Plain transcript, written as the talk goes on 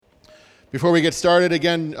Before we get started,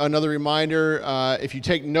 again, another reminder, if you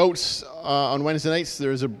take notes on Wednesday nights,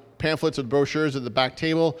 there's pamphlets with brochures at the back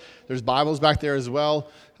table. There's Bibles back there as well.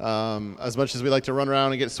 As much as we like to run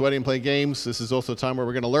around and get sweaty and play games, this is also a time where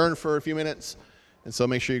we're going to learn for a few minutes. And so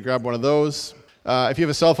make sure you grab one of those. If you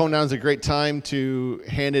have a cell phone, now is a great time to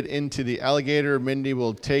hand it into the alligator. Mindy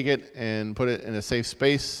will take it and put it in a safe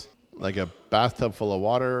space, like a bathtub full of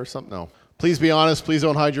water or something. No. Please be honest. Please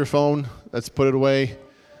don't hide your phone. Let's put it away.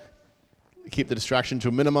 Keep the distraction to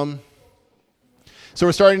a minimum. So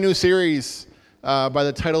we're starting a new series by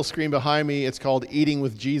the title screen behind me. It's called Eating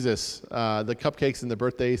with Jesus. The cupcakes and the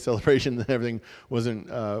birthday celebration and everything wasn't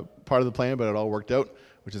part of the plan, but it all worked out,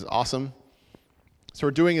 which is awesome. So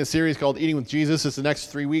we're doing a series called Eating with Jesus. It's the next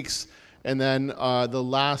 3 weeks. And then the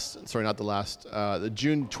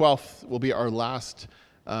June 12th will be our last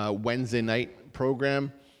Wednesday night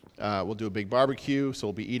program. We'll do a big barbecue, so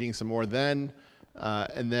we'll be eating some more then.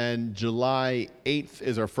 And then July 8th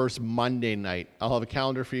is our first Monday night. I'll have a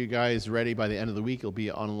calendar for you guys ready by the end of the week. It'll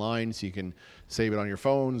be online, so you can save it on your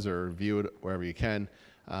phones or view it wherever you can,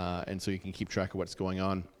 and so you can keep track of what's going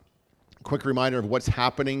on. Quick reminder of what's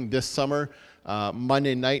happening this summer.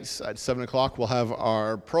 Monday nights at 7 o'clock, we'll have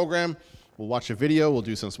our program. We'll watch a video. We'll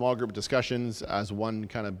do some small group discussions as one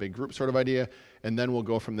kind of big group sort of idea, and then we'll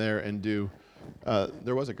go from there and do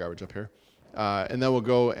there was a garbage up here. And then we'll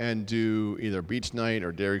go and do either beach night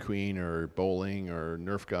or Dairy Queen or bowling or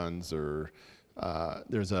Nerf guns or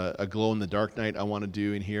there's a glow-in-the-dark night I want to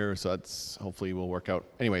do in here, so that's hopefully will work out.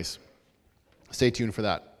 Anyways, stay tuned for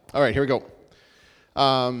that. All right, here we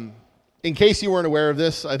go. In case you weren't aware of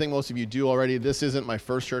this, I think most of you do already. This isn't my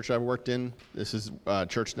first church I've worked in. This is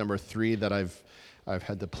church number 3 that I've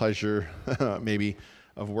had the pleasure maybe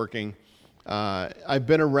of working. I've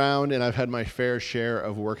been around and I've had my fair share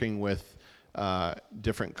of working with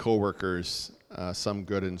different coworkers, some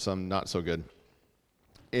good and some not so good.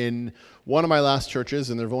 In one of my last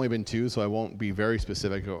churches, and there have only been 2, so I won't be very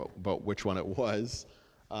specific about which one it was,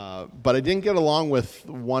 but I didn't get along with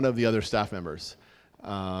one of the other staff members.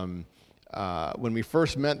 When we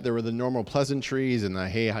first met, there were the normal pleasantries and the,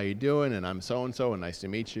 hey, how you doing? And I'm so-and-so, and nice to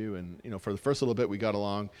meet you. And, for the first little bit, we got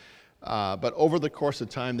along. But over the course of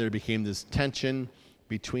time, there became this tension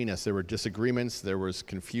between us. There were disagreements. There was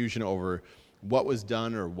confusion over what was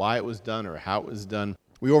done or why it was done or how it was done.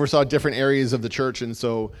 We oversaw different areas of the church, and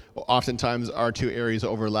so oftentimes our 2 areas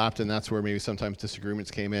overlapped, and that's where maybe sometimes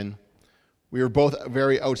disagreements came in. We were both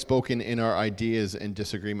very outspoken in our ideas and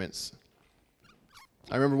disagreements.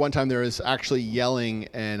 I remember one time there was actually yelling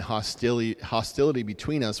and hostility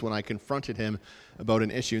between us when I confronted him about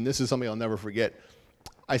an issue, and this is something I'll never forget.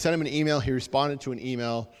 I sent him an email. He responded to an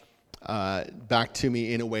email back to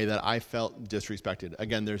me in a way that I felt disrespected.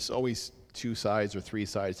 Again, there's always 2 sides or 3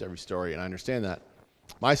 sides to every story, and I understand that.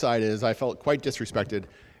 My side is I felt quite disrespected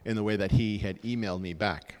in the way that he had emailed me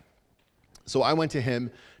back. So I went to him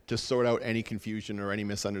to sort out any confusion or any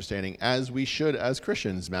misunderstanding, as we should as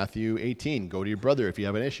Christians. Matthew 18, go to your brother if you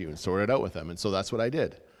have an issue and sort it out with them. And so that's what I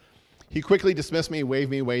did. He quickly dismissed me,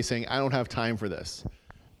 waved me away, saying, I don't have time for this.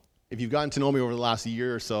 If you've gotten to know me over the last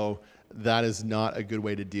year or so, that is not a good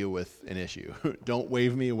way to deal with an issue. Don't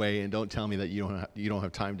wave me away and don't tell me that you don't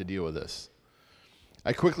have time to deal with this.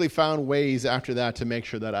 I quickly found ways after that to make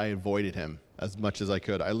sure that I avoided him as much as I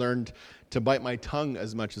could. I learned to bite my tongue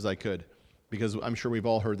as much as I could, because I'm sure we've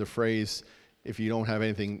all heard the phrase, if you don't have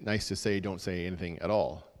anything nice to say, don't say anything at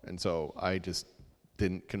all. And so I just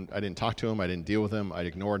didn't talk to him. I didn't deal with him. I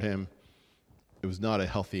ignored him. It was not a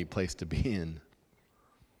healthy place to be in.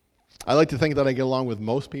 I like to think that I get along with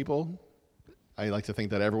most people. I like to think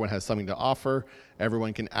that everyone has something to offer.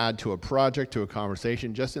 Everyone can add to a project, to a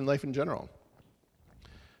conversation, just in life in general.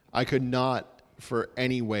 I could not, for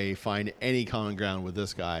any way, find any common ground with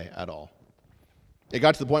this guy at all. It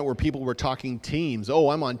got to the point where people were talking teams. Oh,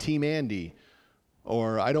 I'm on Team Andy.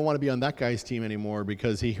 Or I don't want to be on that guy's team anymore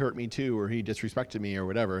because he hurt me too, or he disrespected me or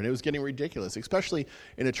whatever. And it was getting ridiculous, especially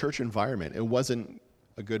in a church environment. It wasn't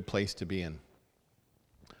a good place to be in.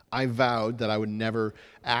 I vowed that I would never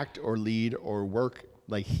act or lead or work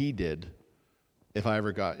like he did if I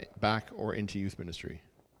ever got back or into youth ministry.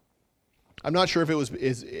 I'm not sure if it was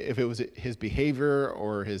his behavior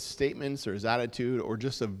or his statements or his attitude or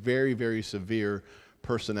just a very, very severe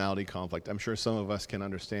personality conflict. I'm sure some of us can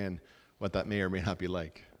understand what that may or may not be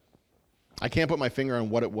like. I can't put my finger on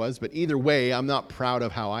what it was, but either way, I'm not proud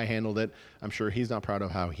of how I handled it. I'm sure he's not proud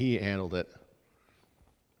of how he handled it.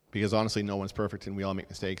 Because honestly, no one's perfect and we all make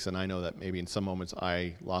mistakes, and I know that maybe in some moments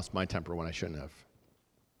I lost my temper when I shouldn't have.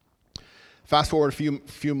 Fast forward a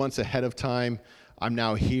few months ahead of time, I'm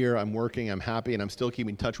now here, I'm working, I'm happy, and I'm still keeping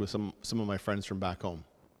in touch with some of my friends from back home.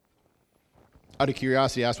 out of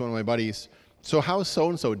curiosity, I asked one of my buddies, so how's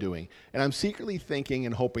so-and-so doing? And I'm secretly thinking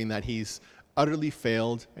and hoping that he's utterly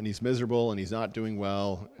failed and he's miserable and he's not doing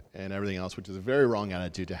well and everything else, which is a very wrong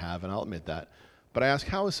attitude to have, and I'll admit that. But I ask,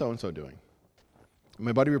 how is so-and-so doing? And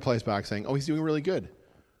my buddy replies back saying, oh, he's doing really good.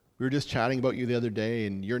 We were just chatting about you the other day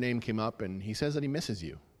and your name came up and he says that he misses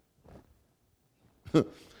you.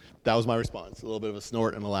 That was my response. A little bit of a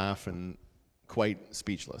snort and a laugh and quite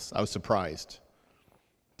speechless. I was surprised.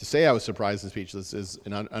 To say I was surprised and speechless is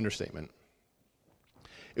an understatement.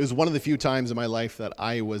 It was one of the few times in my life that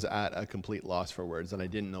I was at a complete loss for words and I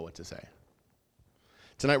didn't know what to say.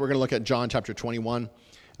 Tonight we're going to look at John chapter 21.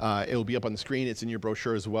 It'll be up on the screen. It's in your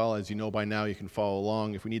brochure as well. As you know by now, you can follow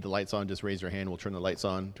along. If we need the lights on, just raise your hand. We'll turn the lights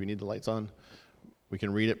on. Do we need the lights on? We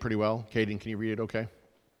can read it pretty well. Caden, can you read it okay?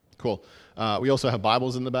 Cool. We also have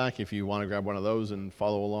Bibles in the back. If you want to grab one of those and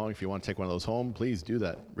follow along, if you want to take one of those home, please do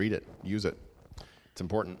that. Read it. Use it. It's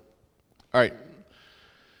important. All right.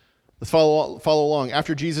 Let's follow along.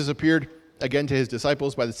 After Jesus appeared again to his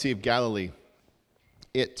disciples by the Sea of Galilee,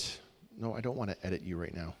 no, I don't want to edit you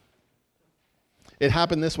right now. It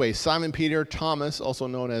happened this way. Simon Peter, Thomas, also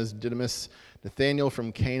known as Didymus, Nathanael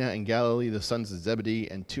from Cana in Galilee, the sons of Zebedee,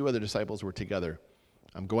 and 2 other disciples were together.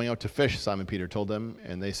 I'm going out to fish, Simon Peter told them,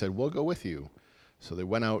 and they said, we'll go with you. So they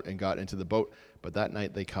went out and got into the boat, but that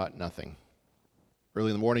night they caught nothing.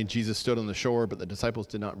 Early in the morning, Jesus stood on the shore, but the disciples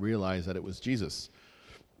did not realize that it was Jesus.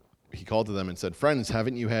 He called to them and said, friends,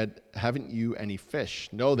 haven't you any fish?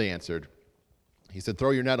 No, they answered. He said,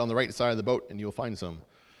 throw your net on the right side of the boat and you'll find some.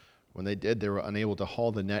 When they did, they were unable to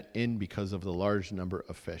haul the net in because of the large number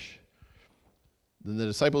of fish. Then the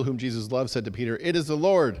disciple whom Jesus loved said to Peter, it is the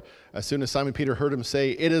Lord. As soon as Simon Peter heard him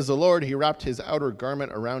say, it is the Lord, he wrapped his outer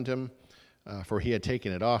garment around him, for he had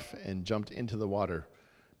taken it off, and jumped into the water.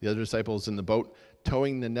 The other disciples in the boat,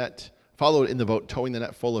 followed in the boat, towing the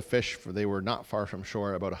net full of fish, for they were not far from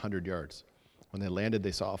shore, about 100 yards. When they landed,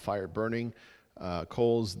 they saw a fire burning,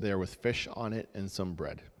 coals there with fish on it, and some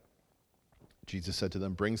bread. Jesus said to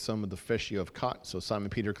them, bring some of the fish you have caught. So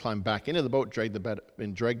Simon Peter climbed back into the boat, dragged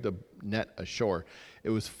the net ashore.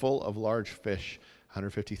 It was full of large fish,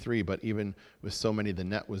 153, but even with so many, the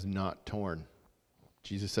net was not torn.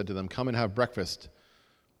 Jesus said to them, come and have breakfast.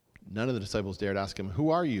 None of the disciples dared ask him,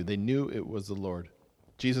 who are you? They knew it was the Lord.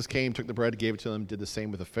 Jesus came, took the bread, gave it to them, did the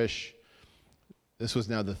same with the fish. This was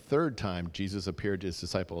now the 3rd time Jesus appeared to his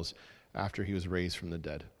disciples after he was raised from the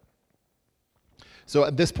dead. So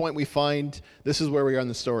at this point we find, this is where we are in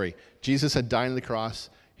the story. Jesus had died on the cross.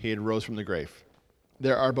 He had rose from the grave.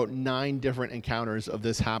 There are about 9 different encounters of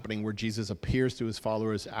this happening where Jesus appears to his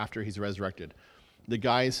followers after he's resurrected. The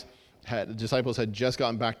disciples had just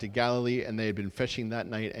gotten back to Galilee and they had been fishing that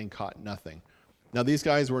night and caught nothing. Now these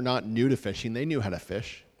guys were not new to fishing. They knew how to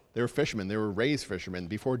fish. They were fishermen. They were raised fishermen.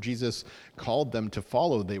 Before Jesus called them to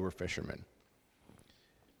follow, they were fishermen.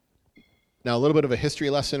 Now, a little bit of a history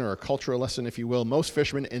lesson or a cultural lesson, if you will. Most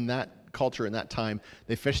fishermen in that culture, in that time,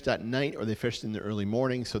 they fished at night or they fished in the early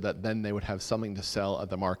morning so that then they would have something to sell at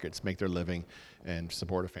the markets, make their living, and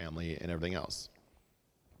support a family and everything else.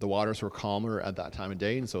 The waters were calmer at that time of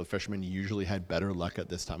day, and so the fishermen usually had better luck at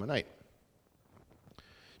this time of night.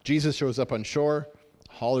 Jesus shows up on shore,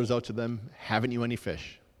 hollers out to them, haven't you any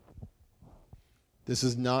fish? This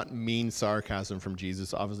is not mean sarcasm from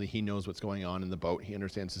Jesus. Obviously, he knows what's going on in the boat. He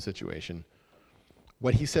understands the situation.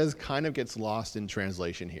 What he says kind of gets lost in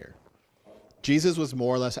translation here. Jesus was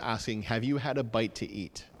more or less asking, have you had a bite to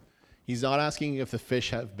eat? He's not asking if the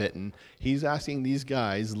fish have bitten. He's asking these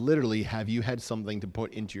guys, literally, have you had something to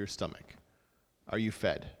put into your stomach? Are you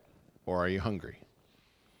fed? Or are you hungry?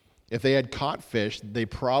 If they had caught fish, they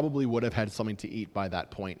probably would have had something to eat by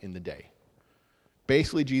that point in the day.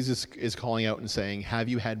 Basically, Jesus is calling out and saying, have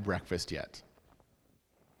you had breakfast yet?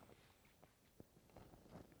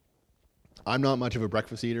 I'm not much of a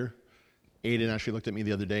breakfast eater. Aiden actually looked at me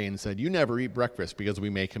the other day and said, you never eat breakfast, because we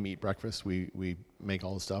make him eat breakfast. We make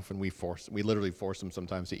all the stuff, and we literally force him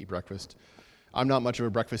sometimes to eat breakfast. I'm not much of a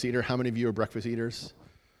breakfast eater. How many of you are breakfast eaters?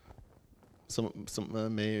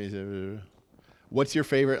 Maybe. What's your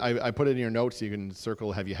favorite? I put it in your notes. You can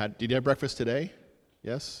circle, did you have breakfast today?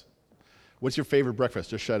 Yes? What's your favorite breakfast?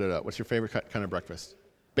 Just shout it out. What's your favorite kind of breakfast?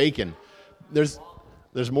 Bacon. There's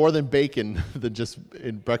more than bacon than just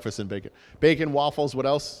in breakfast and bacon. Bacon, waffles, what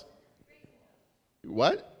else?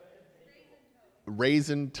 What?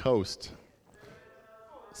 Raisin toast.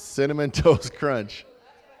 Cinnamon toast crunch.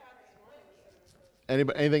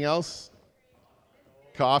 Anything else?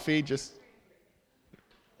 Coffee, just...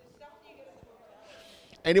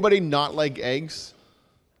 Anybody not like eggs?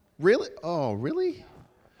 Really? Oh, really?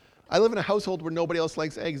 I live in a household where nobody else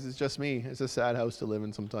likes eggs. It's just me. It's a sad house to live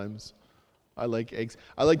in sometimes. I like eggs.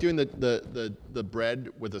 I like doing the bread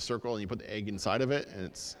with a circle and you put the egg inside of it and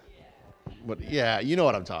it's yeah, you know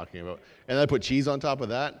what I'm talking about. And I put cheese on top of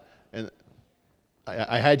that and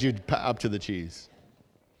I had you up to the cheese.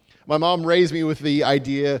 My mom raised me with the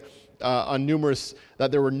idea that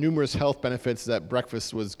there were numerous health benefits that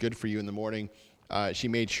breakfast was good for you in the morning. She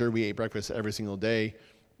made sure we ate breakfast every single day.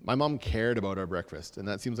 My mom cared about our breakfast, and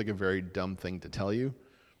that seems like a very dumb thing to tell you.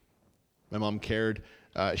 My mom cared.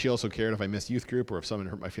 She also cared if I missed youth group or if someone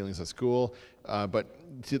hurt my feelings at school. But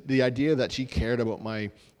the idea that she cared about my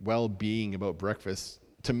well-being about breakfast,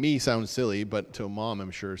 to me, sounds silly, but to a mom,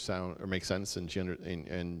 I'm sure makes sense.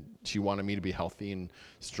 And she wanted me to be healthy and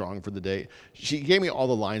strong for the day. She gave me all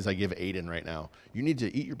the lines I give Aiden right now. You need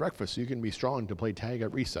to eat your breakfast so you can be strong to play tag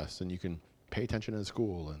at recess, and you can pay attention in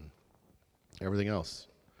school and everything else.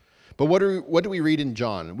 But what do we read in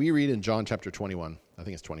John? We read in John chapter 21. I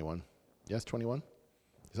think it's 21. Yes, 21?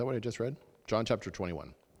 Is that what I just read? John chapter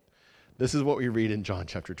 21. This is what we read in John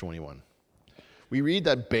chapter 21. We read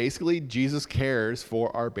that basically Jesus cares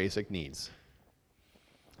for our basic needs.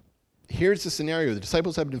 Here's the scenario. The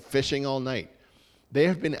disciples have been fishing all night. They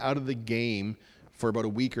have been out of the game for about a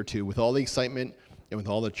week or two with all the excitement and with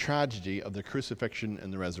all the tragedy of the crucifixion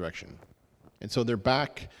and the resurrection. And so they're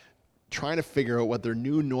back trying to figure out what their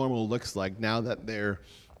new normal looks like now that their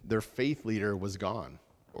faith leader was gone,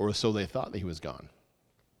 or so they thought that he was gone.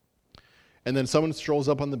 And then someone strolls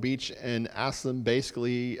up on the beach and asks them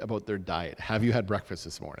basically about their diet. Have you had breakfast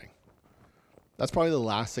this morning? That's probably the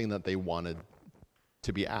last thing that they wanted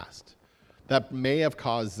to be asked. That may have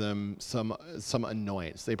caused them some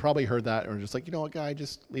annoyance. They probably heard that and were just like, you know what, guy,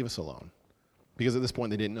 just leave us alone. Because at this point,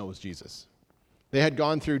 they didn't know it was Jesus. They had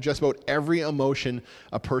gone through just about every emotion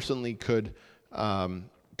a person could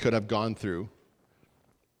have gone through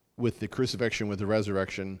with the crucifixion, with the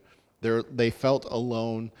resurrection. They felt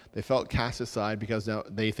alone. They felt cast aside because now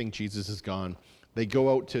they think Jesus is gone. They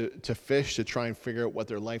go out to fish to try and figure out what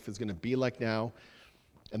their life is going to be like now,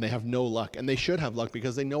 and they have no luck. And they should have luck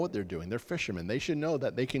because they know what they're doing. They're fishermen. They should know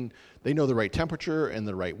that they know the right temperature and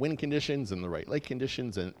the right wind conditions and the right lake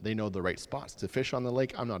conditions, and they know the right spots to fish on the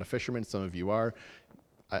lake. I'm not a fisherman. Some of you are.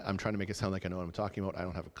 I'm trying to make it sound like I know what I'm talking about. I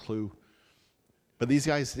don't have a clue. But these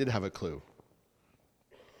guys did have a clue.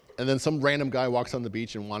 And then some random guy walks on the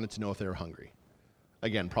beach and wanted to know if they were hungry.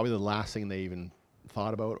 Again, probably the last thing they even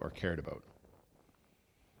thought about or cared about.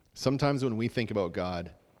 Sometimes when we think about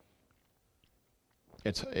God,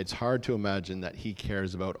 it's hard to imagine that he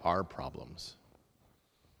cares about our problems.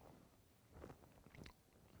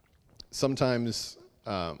 Sometimes,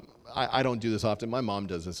 I don't do this often. My mom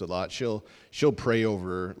does this a lot. She'll pray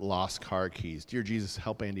over lost car keys. Dear Jesus,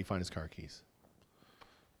 help Andy find his car keys.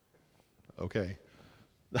 Okay.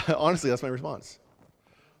 Honestly, that's my response.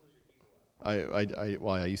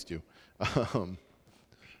 I used to.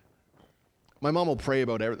 My mom will pray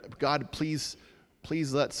about everything. God, please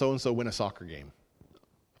let so-and-so win a soccer game.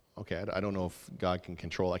 Okay, I don't know if God can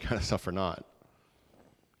control that kind of stuff or not.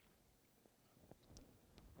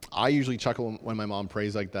 I usually chuckle when my mom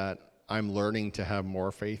prays like that. I'm learning to have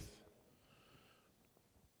more faith.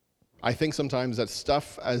 I think sometimes that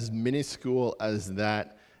stuff as minuscule as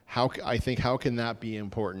that, how can that be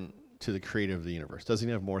important to the creator of the universe? Doesn't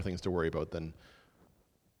he have more things to worry about than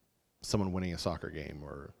someone winning a soccer game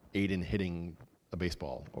or Aiden hitting a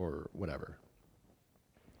baseball or whatever?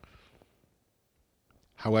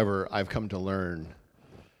 However, I've come to learn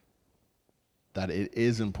that it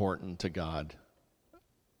is important to God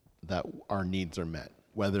that our needs are met,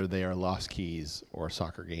 whether they are lost keys or a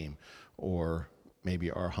soccer game or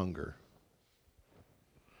maybe our hunger.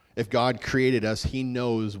 If God created us, he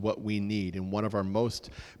knows what we need, and one of our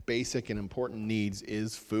most basic and important needs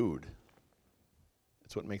is food.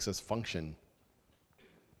 It's what makes us function.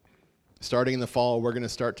 Starting in the fall, we're going to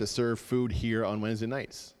start to serve food here on Wednesday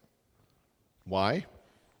nights. Why?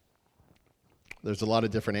 There's a lot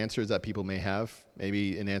of different answers that people may have.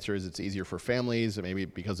 Maybe an answer is it's easier for families, or maybe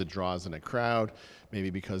because it draws in a crowd, maybe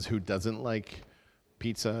because who doesn't like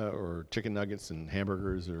pizza or chicken nuggets and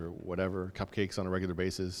hamburgers or whatever, cupcakes on a regular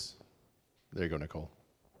basis. There you go, Nicole.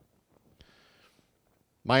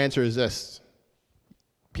 My answer is this.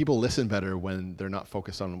 People listen better when they're not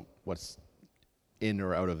focused on what's in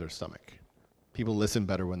or out of their stomach. People listen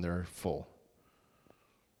better when they're full.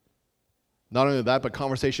 Not only that, but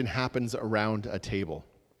conversation happens around a table.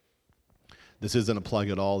 This isn't a plug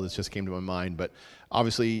at all. This just came to my mind. But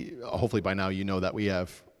obviously, hopefully by now you know that we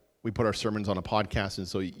put our sermons on a podcast, and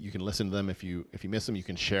so you can listen to them. If you miss them, you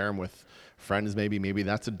can share them with friends maybe. Maybe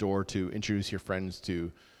that's a door to introduce your friends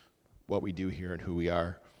to what we do here and who we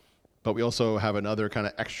are. But we also have another kind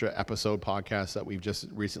of extra episode podcast that we've just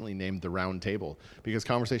recently named The Round Table, because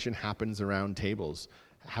conversation happens around tables.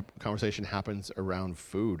 Conversation happens around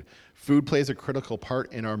food. Food plays a critical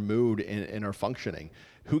part in our mood, in our functioning.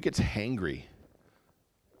 Who gets hangry?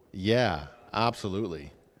 Yeah,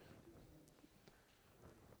 absolutely.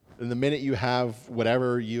 And the minute you have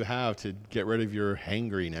whatever you have to get rid of your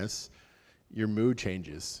hangriness, your mood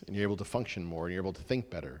changes and you're able to function more and you're able to think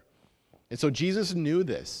better. And so Jesus knew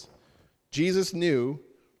this. Jesus knew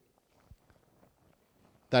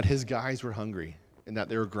that his guys were hungry and that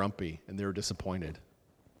they were grumpy and they were disappointed.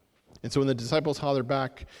 And so when the disciples holler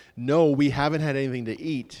back, "No, we haven't had anything to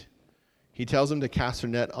eat," he tells them to cast their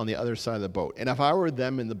net on the other side of the boat. And if I were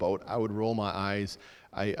them in the boat, I would roll my eyes.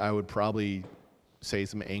 I would probably say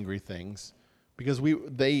some angry things, because we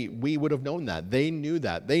would have known that. They knew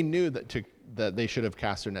that. They knew that they should have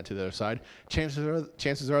cast their net to the other side.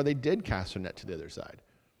 Chances are they did cast their net to the other side.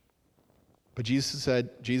 But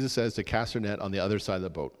Jesus says to cast their net on the other side of the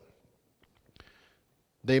boat.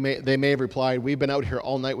 They may have replied, "We've been out here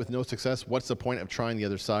all night with no success. What's the point of trying the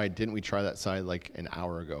other side? Didn't we try that side like an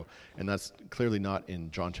hour ago?" And that's clearly not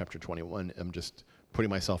in John chapter 21. I'm just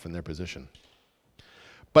putting myself in their position.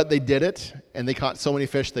 But they did it, and they caught so many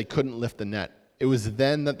fish they couldn't lift the net. It was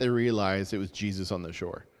then that they realized it was Jesus on the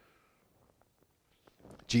shore.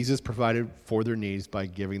 Jesus provided for their needs by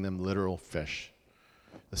giving them literal fish.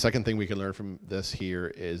 The second thing we can learn from this here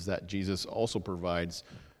is that Jesus also provides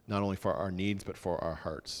not only for our needs, but for our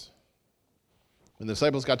hearts. When the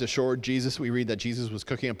disciples got to shore, we read that Jesus was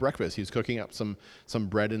cooking up breakfast. He was cooking up some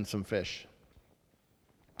bread and some fish.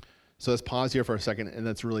 So let's pause here for a second and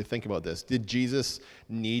let's really think about this. Did Jesus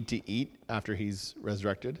need to eat after he's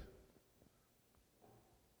resurrected?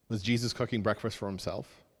 Was Jesus cooking breakfast for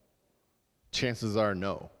himself? Chances are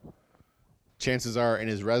no. Chances are, in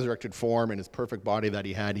his resurrected form, in his perfect body that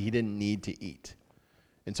he had, he didn't need to eat.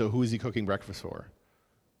 And so who is he cooking breakfast for?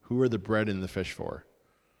 Who are the bread and the fish for?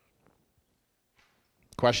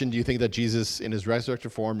 Question, do you think that Jesus, in his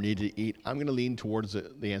resurrected form, needed to eat? I'm going to lean towards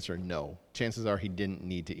the answer no. Chances are he didn't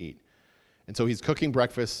need to eat. And so he's cooking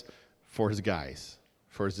breakfast for his guys,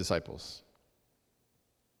 for his disciples.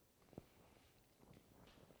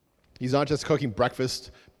 He's not just cooking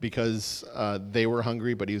breakfast because they were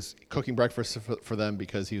hungry, but he's cooking breakfast for them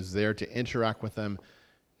because he was there to interact with them.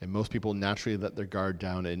 And most people naturally let their guard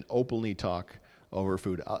down and openly talk over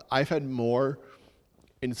food. I've had more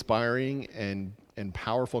inspiring and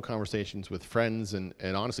powerful conversations with friends and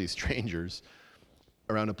honestly strangers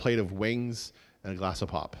around a plate of wings and a glass of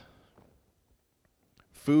pop.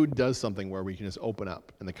 Food does something where we can just open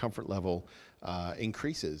up and the comfort level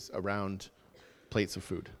increases around plates of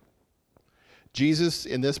food. Jesus,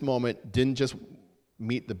 in this moment, didn't just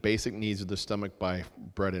meet the basic needs of the stomach by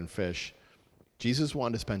bread and fish. Jesus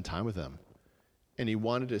wanted to spend time with them, and he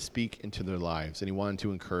wanted to speak into their lives, and he wanted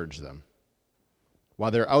to encourage them.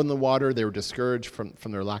 While they're out in the water, they were discouraged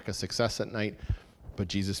from their lack of success at night, but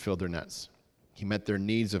Jesus filled their nets. He met their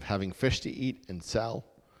needs of having fish to eat and sell,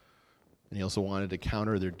 and he also wanted to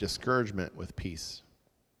counter their discouragement with peace.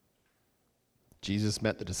 Jesus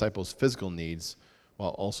met the disciples' physical needs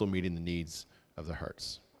while also meeting the needs of their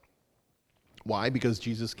hearts. Why? Because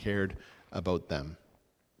Jesus cared about them.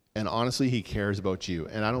 And honestly, he cares about you.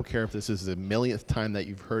 And I don't care if this is the millionth time that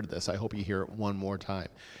you've heard this. I hope you hear it one more time.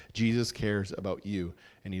 Jesus cares about you,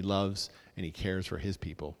 and he loves and he cares for his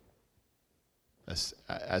people. As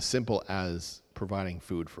simple as providing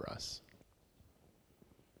food for us.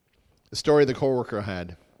 The story the coworker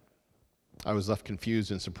had, I was left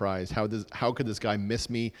confused and surprised. How could this guy miss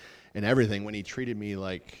me and everything when he treated me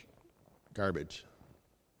like garbage?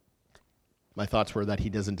 My thoughts were that he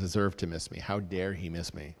doesn't deserve to miss me. How dare he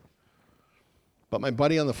miss me? But my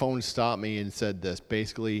buddy on the phone stopped me and said this.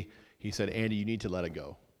 Basically, he said, "Andy, you need to let it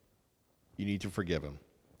go. You need to forgive him.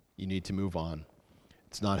 You need to move on.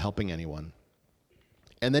 It's not helping anyone."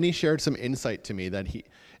 And then he shared some insight to me that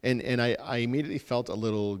I immediately felt a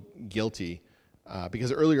little guilty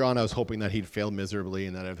because earlier on I was hoping that he'd failed miserably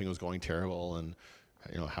and that everything was going terrible and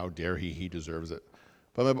how dare he deserves it.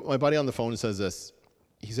 But my buddy on the phone says this.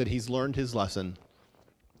 He said he's learned his lesson.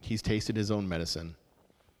 He's tasted his own medicine.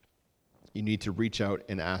 You need to reach out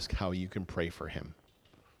and ask how you can pray for him.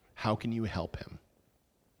 How can you help him?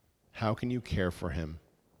 How can you care for him?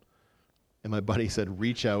 And my buddy said,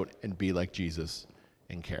 reach out and be like Jesus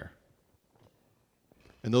and care.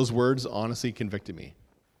 And those words honestly convicted me.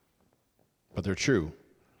 But they're true.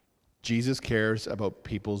 Jesus cares about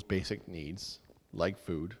people's basic needs, like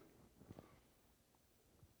food.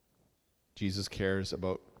 Jesus cares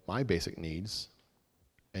about my basic needs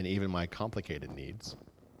and even my complicated needs.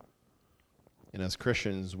 And as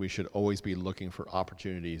Christians, we should always be looking for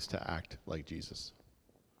opportunities to act like Jesus.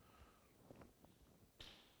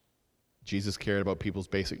 Jesus cared about people's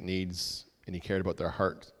basic needs, and he cared about their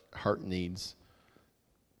heart needs.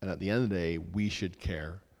 And at the end of the day, we should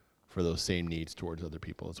care for those same needs towards other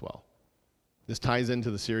people as well. This ties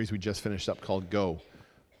into the series we just finished up called Go,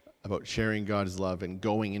 about sharing God's love and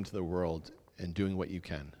going into the world and doing what you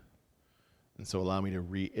can. And so allow me to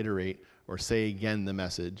reiterate or say again the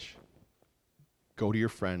message. Go to your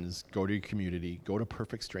friends, go to your community, go to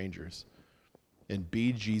perfect strangers, and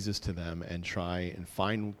be Jesus to them and try and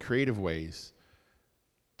find creative ways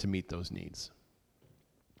to meet those needs.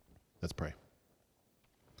 Let's pray.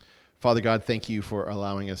 Father God, thank you for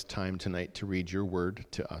allowing us time tonight to read your word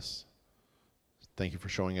to us. Thank you for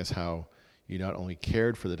showing us how you not only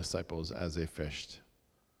cared for the disciples as they fished,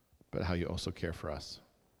 but how you also care for us.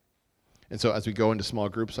 And so as we go into small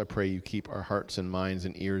groups, I pray you keep our hearts and minds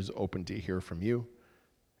and ears open to hear from you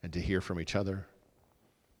and to hear from each other.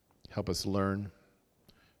 Help us learn.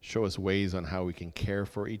 Show us ways on how we can care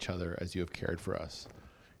for each other as you have cared for us.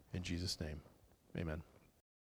 In Jesus' name, amen.